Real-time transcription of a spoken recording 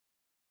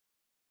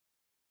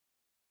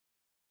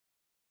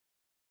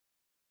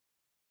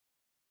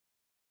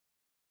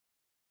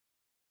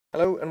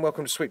Hello and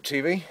welcome to Sweep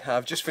TV.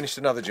 I've just finished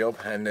another job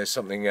and there's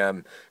something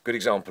good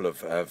example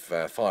of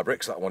fire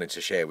bricks that I wanted to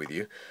share with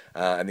you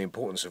and the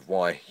importance of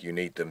why you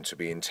need them to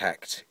be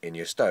intact in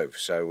your stove.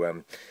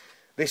 So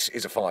this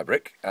is a fire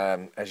brick.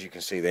 As you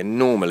can see, they're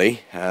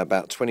normally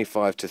about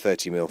 25 to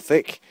 30 mil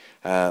thick,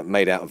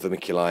 made out of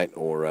vermiculite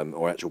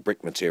or actual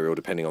brick material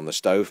depending on the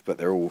stove, but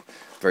they're all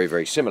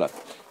very similar.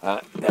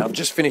 Now I've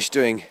just finished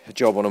doing a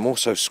job on a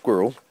Morso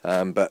squirrel,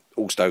 but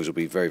all stoves will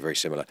be very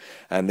similar,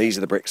 and these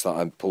are the bricks that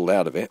I pulled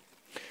out of it.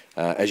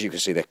 As you can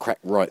see, they're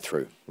cracked right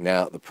through.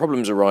 Now the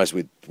problems arise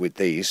with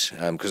these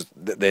because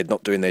they're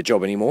not doing their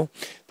job anymore.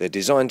 They're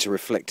designed to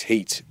reflect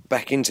heat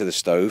back into the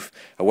stove,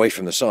 away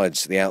from the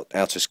sides, the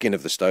outer skin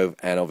of the stove,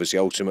 and obviously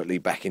ultimately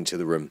back into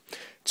the room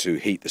to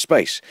heat the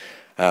space.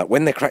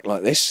 When they're cracked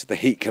like this, the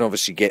heat can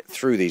obviously get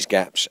through these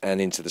gaps and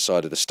into the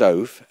side of the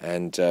stove,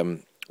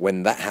 and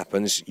when that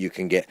happens, you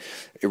can get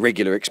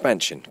irregular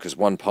expansion because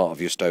one part of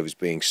your stove is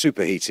being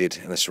superheated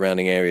and the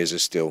surrounding areas are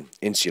still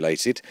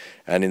insulated,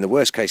 and in the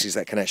worst cases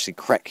that can actually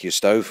crack your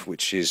stove,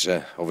 which is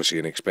obviously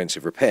an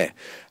expensive repair.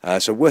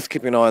 So worth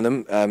keeping an eye on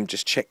them.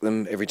 Just check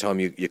them every time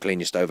you clean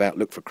your stove out,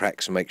 look for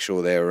cracks and make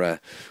sure they're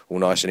all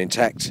nice and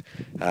intact,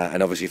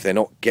 and obviously if they're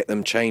not, get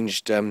them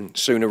changed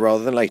sooner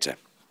rather than later.